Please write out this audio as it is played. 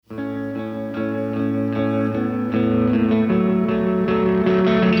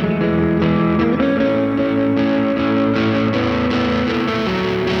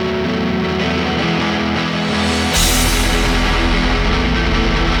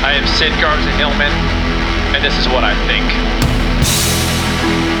I'm Sid Garza-Hillman, and this is what I think.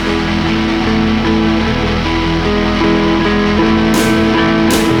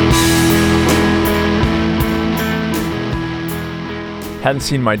 Hadn't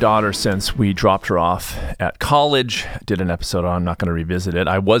seen my daughter since we dropped her off at college. Did an episode on, I'm not going to revisit it.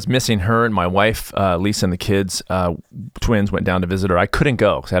 I was missing her and my wife, Lisa, and the kids. Twins went down to visit her. I couldn't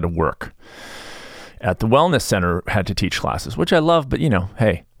go because I had to work. At the wellness center, had to teach classes, which I love, but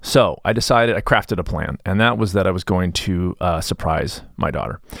hey. So I decided, I crafted a plan, and that was that I was going to surprise my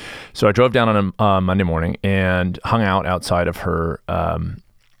daughter. So I drove down on a Monday morning and hung out outside of her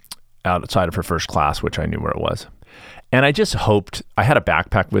first class, which I knew where it was. And I just hoped, I had a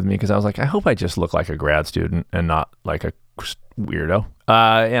backpack with me because I was like, I hope I just look like a grad student and not like a weirdo.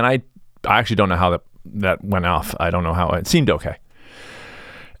 And I actually don't know how that went off. I don't know how, it seemed okay.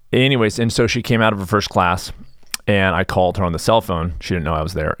 Anyways, and so she came out of her first class and I called her on the cell phone. She didn't know I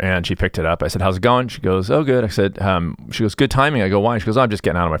was there and she picked it up. I said, how's it going? She goes, oh, good. I said, she goes, good timing. I go, why? She goes, I'm just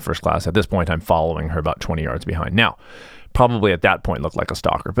getting out of my first class. At this point, I'm following her about 20 yards behind. Now, probably at that point looked like a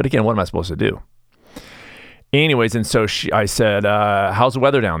stalker. But again, what am I supposed to do? Anyways, and so I said, how's the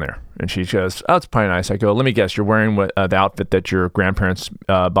weather down there? And she goes, oh, it's probably nice. I go, let me guess, you're wearing the outfit that your grandparents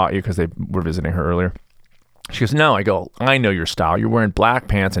bought you because they were visiting her earlier. She goes, no. I go, I know your style. You're wearing black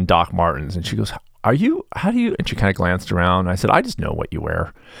pants and Doc Martens. And she goes, how do you? And she kind of glanced around. I said, I just know what you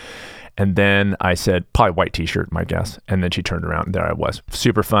wear. And then I said, probably white t-shirt, my guess. And then she turned around and there I was.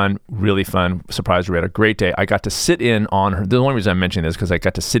 Super fun, really fun. Surprised her. We had a great day. I got to sit in on her. The only reason I'm mentioning this is because I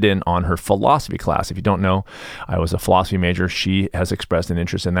got to sit in on her philosophy class. If you don't know, I was a philosophy major. She has expressed an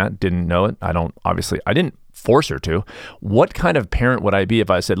interest in that. Didn't know it. I didn't force her to. What kind of parent would I be if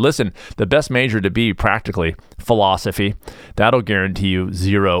I said, listen, the best major to be practically philosophy, that'll guarantee you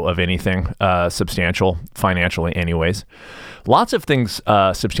zero of anything substantial financially anyways. Lots of things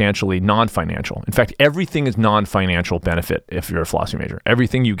substantially non-financial. In fact, everything is non-financial benefit if you're a philosophy major.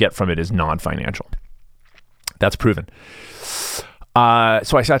 Everything you get from it is non-financial. That's proven. So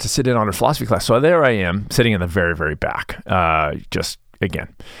I got to sit in on her philosophy class. So there I am sitting in the very, very back, just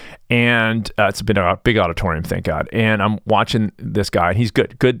again. And it's been a big auditorium, thank God. And I'm watching this guy, and he's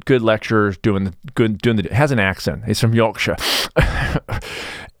good lecturer, has an accent. He's from Yorkshire.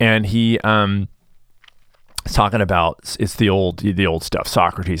 And he is talking about, it's the old stuff,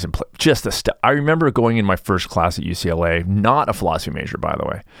 Socrates and just the stuff. I remember going in my first class at UCLA, not a philosophy major, by the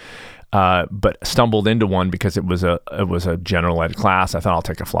way. But stumbled into one because it was a general ed class. I thought I'll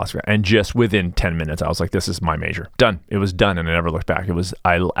take a philosophy, and just within 10 minutes, I was like, "This is my major." Done. It was done, and I never looked back.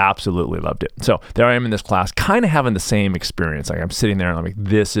 I absolutely loved it. So there I am in this class, kind of having the same experience. Like I'm sitting there, and I'm like,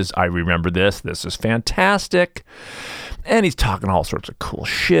 I remember this. This is fantastic. And he's talking all sorts of cool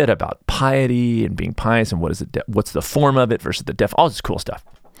shit about piety and being pious and what is it? What's the form of it versus the all this cool stuff.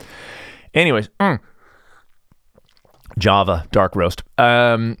 Anyways, Java dark roast.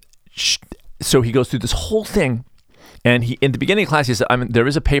 So he goes through this whole thing, and in the beginning of class, he said, there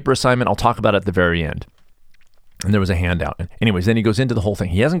is a paper assignment. I'll talk about it at the very end. And there was a handout. And anyways, then he goes into the whole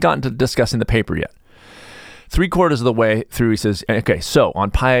thing. He hasn't gotten to discussing the paper yet. 3/4 of the way through, he says, okay, so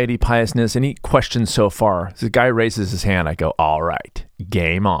on piety, piousness, any questions so far? So the guy raises his hand. I go, all right,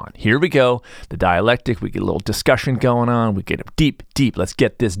 game on. Here we go. The dialectic, we get a little discussion going on. We get deep. Let's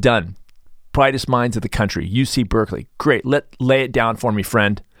get this done. Brightest minds of the country, UC Berkeley. Great. Lay it down for me,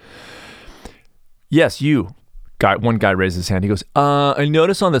 friend. Yes, you. One guy raises his hand. He goes, I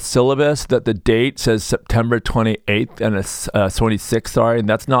notice on the syllabus that the date says September 28th and it's 26th, sorry, and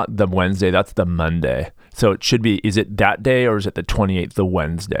that's not the Wednesday, that's the Monday. So it should be, is it that day or is it the 28th, the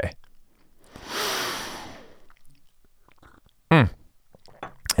Wednesday? And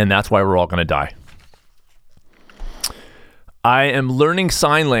that's why we're all going to die. I am learning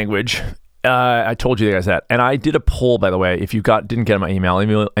sign language. I told you guys that. And I did a poll, by the way. If you didn't get my email, I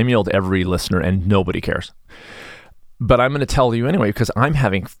emailed every listener and nobody cares. But I'm going to tell you anyway because I'm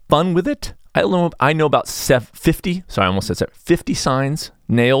having fun with it. I know about 50 signs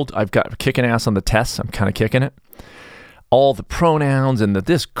nailed. I've got kicking ass on the tests. I'm kind of kicking it. All the pronouns and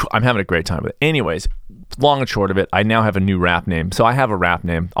I'm having a great time with it. Anyways, long and short of it, I now have a new rap name. So I have a rap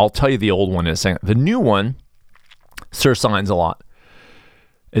name. I'll tell you the old one in a second. The new one, Sir Signs a Lot.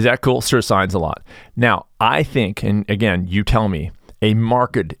 Is that cool? Sir Signs a Lot. Now, I think, and again, you tell me, a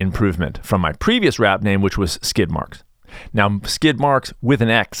marked improvement from my previous rap name, which was Skid Marks. Now, Skid Marks with an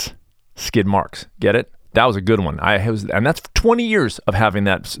X. Skid Marks. Get it? That was a good one. And that's 20 years of having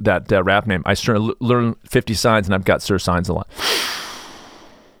that rap name. I learned 50 signs, and I've got Sir Signs a Lot.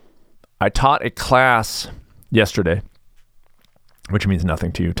 I taught a class yesterday, which means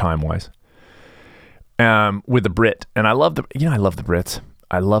nothing to you time-wise, with a Brit. And I love the Brits.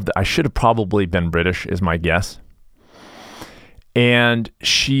 I love that. I should have probably been British, is my guess. And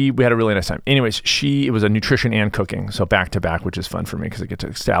we had a really nice time. Anyways, it was a nutrition and cooking, so back to back, which is fun for me because I get to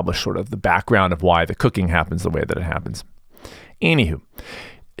establish sort of the background of why the cooking happens the way that it happens. Anywho,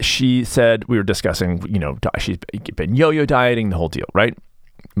 she said, we were discussing, she's been yo-yo dieting, the whole deal, right?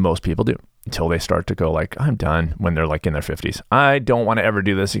 Most people do until they start to go like, I'm done, when they're like in their 50s. I don't want to ever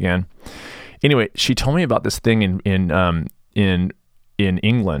do this again. Anyway, she told me about this thing in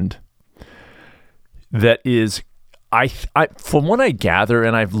England that is, I from what I gather,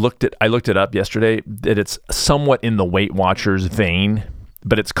 and I looked it up yesterday, that it's somewhat in the Weight Watchers vein,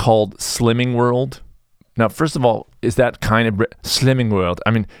 but it's called Slimming World. Now, first of all, is that kind of Slimming World?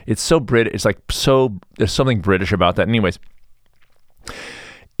 I mean, it's so British. It's like there's something British about that. Anyways,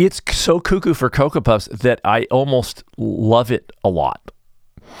 it's so cuckoo for Cocoa Puffs that I almost love it a lot.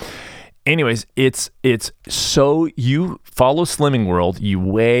 Anyways, it's so you follow Slimming World, you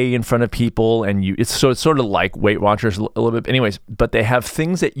weigh in front of people, and it's sort of like Weight Watchers a little bit. Anyways, but they have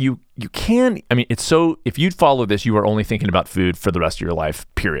things that you can. I mean, if you follow this, you are only thinking about food for the rest of your life.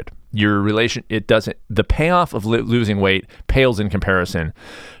 Period. The payoff of losing weight pales in comparison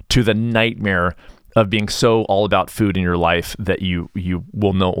to the nightmare of being so all about food in your life that you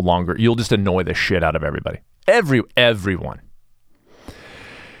will no longer. You'll just annoy the shit out of everybody. Everyone.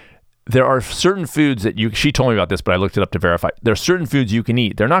 There are certain foods that she told me about this, but I looked it up to verify. There are certain foods you can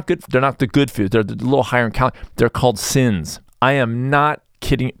eat. They're not good. They're not the good foods. They're a little higher in calories. They're called sins. I am not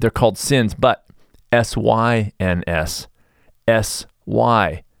kidding. They're called sins, but SYNS.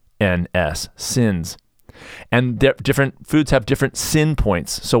 SYNS. Sins. And different foods have different sin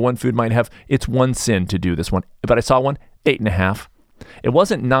points. So one food might have, it's 1 sin to do this one. But I saw one, 8.5. It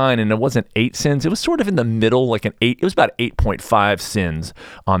wasn't 9 and it wasn't 8 sins. It was sort of in the middle, like an 8. It was about 8.5 sins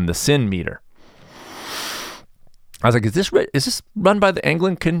on the sin meter. I was like, is this run by the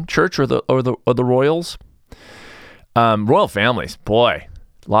Anglican Church or the Royals? Royal families, boy,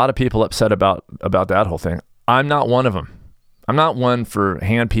 a lot of people upset about that whole thing. I'm not one of them. I'm not one for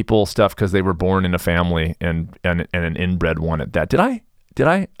hand people stuff because they were born in a family and an inbred one at that. Did I?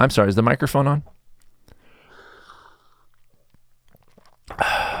 I'm sorry. Is the microphone on?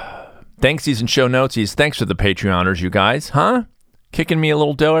 Thanksies and show notesies. Thanks for the Patreoners, you guys. Huh? Kicking me a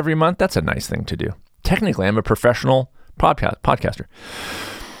little dough every month? That's a nice thing to do. Technically, I'm a professional podcaster.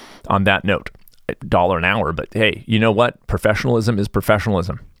 On that note, $1 an hour. But hey, you know what? Professionalism is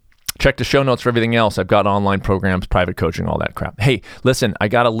professionalism. Check the show notes for everything else. I've got online programs, private coaching, all that crap. Hey, listen, I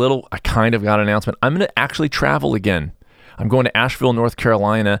kind of got an announcement. I'm going to actually travel again. I'm going to Asheville, North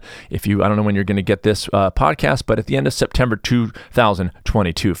Carolina. I don't know when you're going to get this podcast, but at the end of September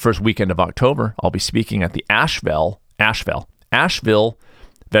 2022, first weekend of October, I'll be speaking at the Asheville Veg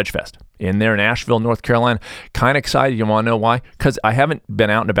Fest in Asheville, North Carolina. Kind of excited. You want to know why? Because I haven't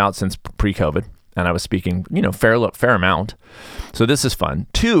been out and about since pre-COVID, and I was speaking, fair amount. So this is fun.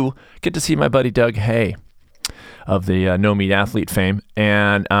 2, get to see my buddy Doug Hay of the No Meat Athlete fame,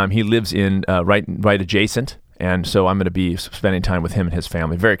 and he lives in right adjacent. And so I'm going to be spending time with him and his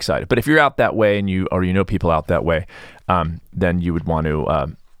family. Very excited. But if you're out that way and you know people out that way, then you would want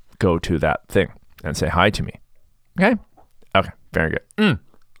to go to that thing and say hi to me. Okay? Okay. Very good.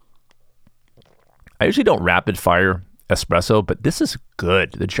 I usually don't rapid fire espresso, but this is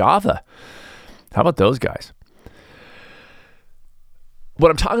good. The Java. How about those guys?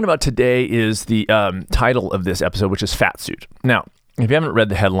 What I'm talking about today is the title of this episode, which is Fat Suit. Now, if you haven't read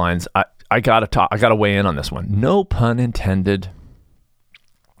the headlines, I gotta weigh in on this one. No pun intended.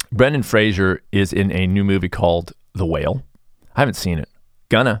 Brendan Fraser is in a new movie called The Whale. I haven't seen it.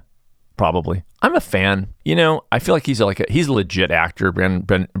 Gonna, probably. I'm a fan. I feel like he's a legit actor.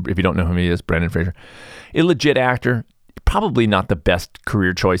 Brendan, if you don't know who he is, Brendan Fraser, a legit actor. Probably not the best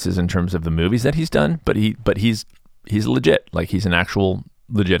career choices in terms of the movies that he's done, but he's legit. Like he's an actual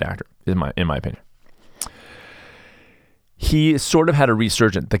legit actor, in my opinion. He sort of had a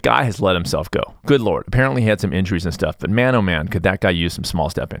resurgence. The guy has let himself go. Good Lord. Apparently he had some injuries and stuff, but man, oh man, could that guy use some small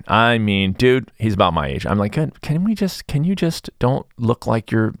stepping. I mean, dude, he's about my age. I'm like, can you just don't look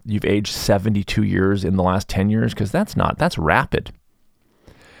like you've aged 72 years in the last 10 years? Because that's rapid.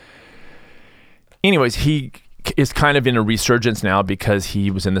 Anyways, he is kind of in a resurgence now because he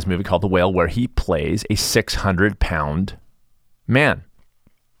was in this movie called The Whale where he plays a 600-pound man.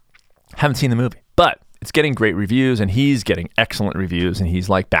 Haven't seen the movie, but it's getting great reviews and he's getting excellent reviews and he's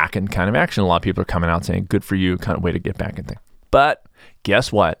like back in kind of action. A lot of people are coming out saying, good for you, kind of way to get back in thing. But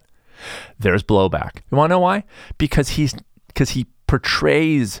guess what? There's blowback. You want to know why? Because he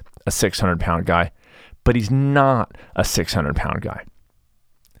portrays a 600-pound guy, but he's not a 600-pound guy.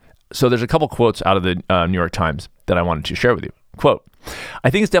 So there's a couple quotes out of the New York Times that I wanted to share with you. Quote, I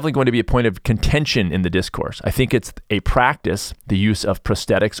think it's definitely going to be a point of contention in the discourse. I think it's a practice, the use of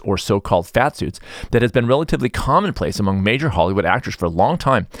prosthetics or so-called fat suits, that has been relatively commonplace among major Hollywood actors for a long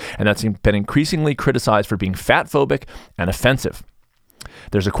time, and that's been increasingly criticized for being fat-phobic and offensive.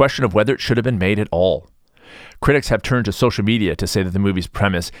 There's a question of whether it should have been made at all. Critics have turned to social media to say that the movie's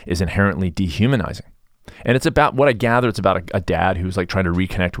premise is inherently dehumanizing. And it's about, what I gather, it's about a dad who's like trying to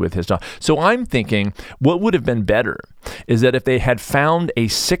reconnect with his daughter. So I'm thinking what would have been better is that if they had found a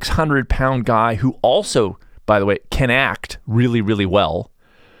 600-pound guy who also, by the way, can act really, really well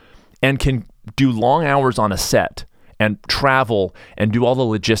and can do long hours on a set and travel and do all the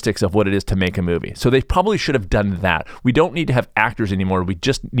logistics of what it is to make a movie. So they probably should have done that. We don't need to have actors anymore. We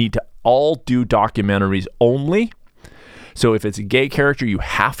just need to all do documentaries only. So if it's a gay character, you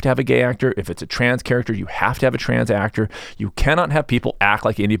have to have a gay actor. If it's a trans character, you have to have a trans actor. You cannot have people act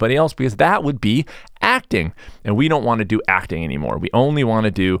like anybody else because that would be acting. And we don't want to do acting anymore. We only want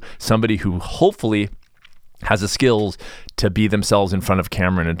to do somebody who hopefully has the skills to be themselves in front of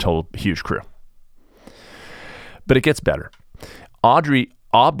camera in a total huge crew. But it gets better. Aubrey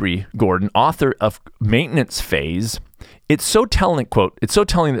Gordon, author of Maintenance Phase, it's so telling, quote, it's so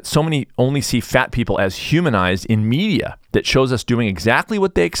telling that so many only see fat people as humanized in media that shows us doing exactly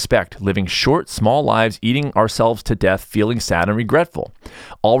what they expect, living short, small lives, eating ourselves to death, feeling sad and regretful.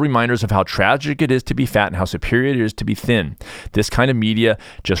 All reminders of how tragic it is to be fat and how superior it is to be thin. This kind of media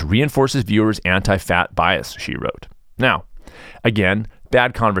just reinforces viewers' anti-fat bias, she wrote. Now, again,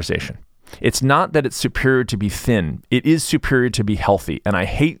 bad conversation. It's not that it's superior to be thin. It is superior to be healthy. And I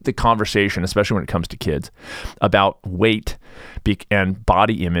hate the conversation, especially when it comes to kids, about weight and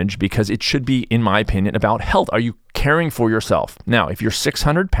body image, because it should be, in my opinion, about health. Are you caring for yourself? Now, if you're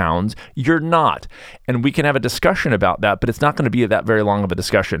 600 pounds, you're not. And we can have a discussion about that, but it's not going to be that very long of a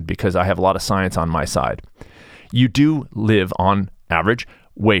discussion because I have a lot of science on my side. You do live on average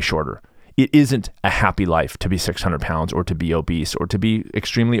way shorter. It isn't a happy life to be 600 pounds or to be obese or to be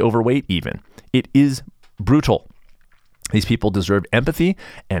extremely overweight even. It is brutal. These people deserve empathy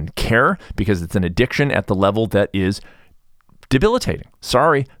and care because it's an addiction at the level that is debilitating.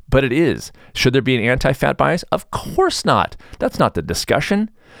 Sorry, but it is. Should there be an anti-fat bias? Of course not. That's not the discussion.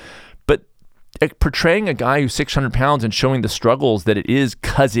 But portraying a guy who's 600 pounds and showing the struggles that it is,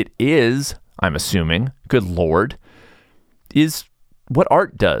 because it is, I'm assuming, good Lord, is what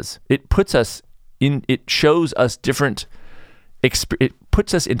art does. It puts us in, it shows us different, it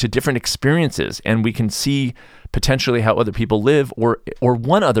puts us into different experiences, and we can see potentially how other people live or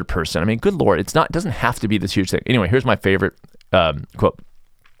one other person. I mean, good Lord, it doesn't have to be this huge thing. Anyway, here's my favorite quote.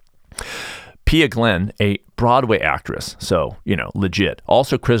 Pia Glenn, a Broadway actress, so, legit,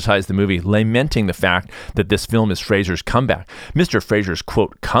 also criticized the movie, lamenting the fact that this film is Fraser's comeback. Mr. Fraser's,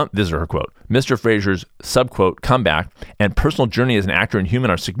 quote, this is her quote, Mr. Fraser's, subquote, comeback and personal journey as an actor and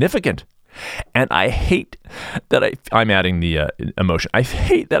human are significant. And I hate that I'm adding the emotion. I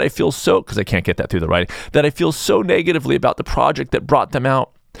hate that I feel so, because I can't get that through the writing, that I feel so negatively about the project that brought them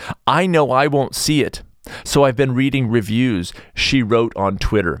out. I know I won't see it. So I've been reading reviews, she wrote on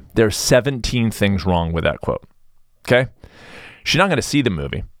Twitter. There's 17 things wrong with that quote. Okay? She's not going to see the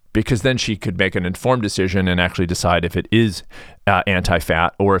movie because then she could make an informed decision and actually decide if it is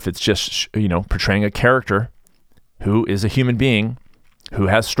anti-fat or if it's just, portraying a character who is a human being who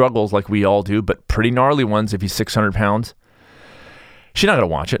has struggles like we all do, but pretty gnarly ones if he's 600 pounds. She's not going to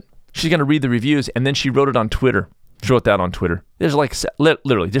watch it. She's going to read the reviews, and then she wrote it on Twitter. She wrote that on Twitter. There's like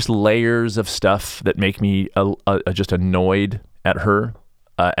literally just layers of stuff that make me just annoyed at her,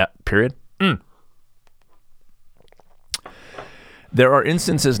 period. There are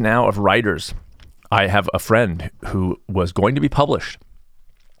instances now of writers. I have a friend who was going to be published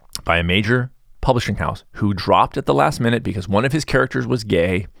by a major publishing house who dropped at the last minute because one of his characters was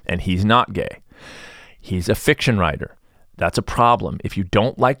gay and he's not gay. He's a fiction writer. That's a problem. If you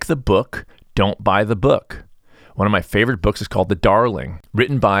don't like the book, don't buy the book. One of my favorite books is called The Darling,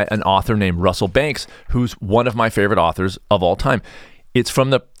 written by an author named Russell Banks, who's one of my favorite authors of all time. It's from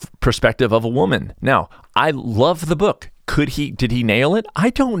the perspective of a woman. Now, I love the book. Did he nail it? I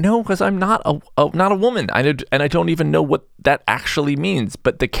don't know because I'm not a woman. And I don't even know what that actually means.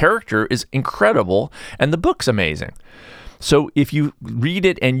 But the character is incredible and the book's amazing. So if you read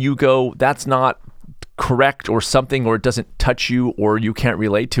it and you go, that's not correct or something, or it doesn't touch you or you can't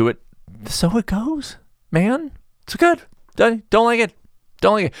relate to it, so it goes, man. It's good. Don't like it.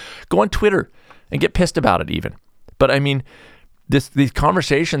 Don't like it. Go on Twitter and get pissed about it even. But I mean, these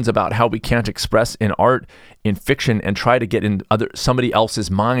conversations about how we can't express in art, in fiction, and try to get in somebody else's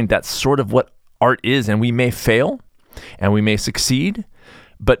mind, that's sort of what art is. And we may fail and we may succeed,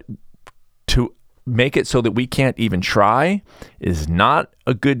 but to make it so that we can't even try is not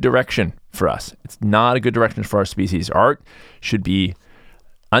a good direction for us. It's not a good direction for our species. Art should be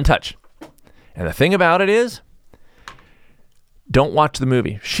untouched. And the thing about it is, don't watch the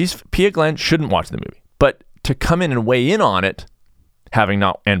movie. Pia Glenn shouldn't watch the movie. But to come in and weigh in on it, having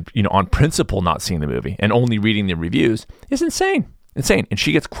not, and on principle not seeing the movie and only reading the reviews, is insane. Insane. And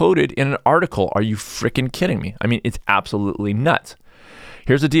she gets quoted in an article. Are you freaking kidding me? I mean, it's absolutely nuts.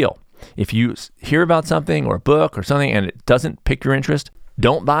 Here's the deal. If you hear about something or a book or something and it doesn't pick your interest,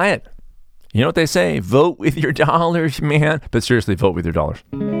 don't buy it. You know what they say? Vote with your dollars, man. But seriously, vote with your dollars.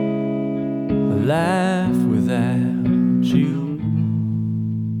 A life without you.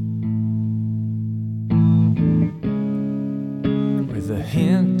 With a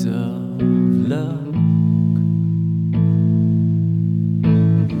hint of luck.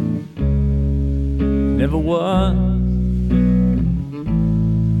 Never was.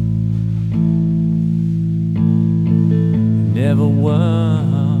 Never was.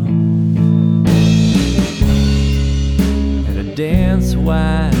 And a dance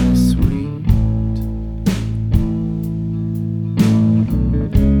while sweet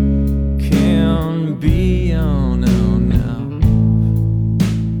can be on enough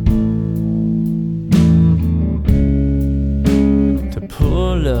to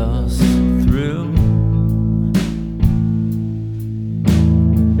pull us through,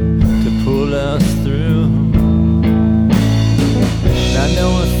 to pull us through. I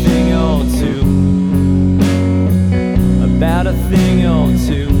know a thing or two about a thing or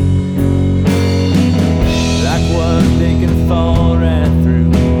two, like what they can fall right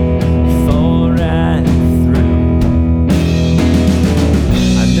through, fall right through.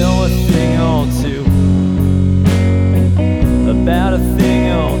 I know a thing or two about a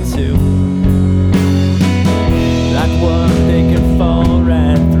thing or two, like what they can fall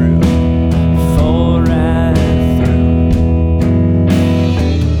right through, fall right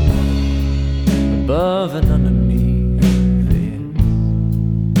above and underneath this.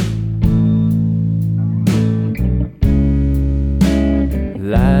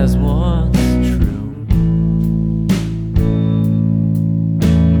 Lies what's true.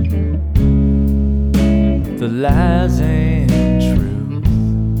 The lies ain't truth.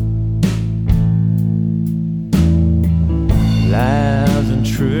 Lies and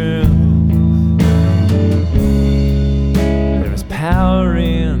truth. There is power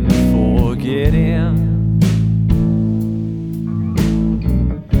in forgetting,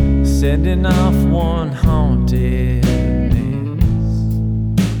 sending off one hauntedness,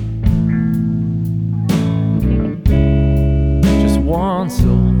 just once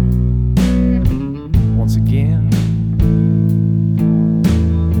or once again,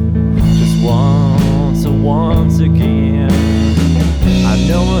 just once or once again. I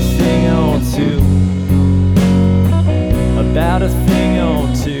know a thing or two about a thing or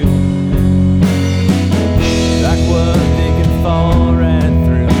two, like what they can fall right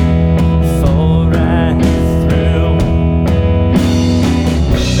through, fall right through.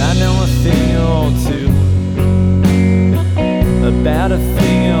 I know a thing or two about a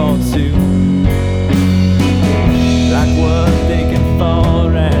thing or two, like what they can fall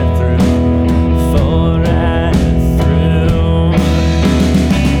right through, fall right through.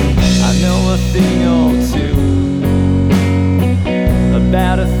 I know a thing or two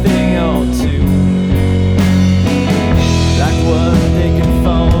about a thing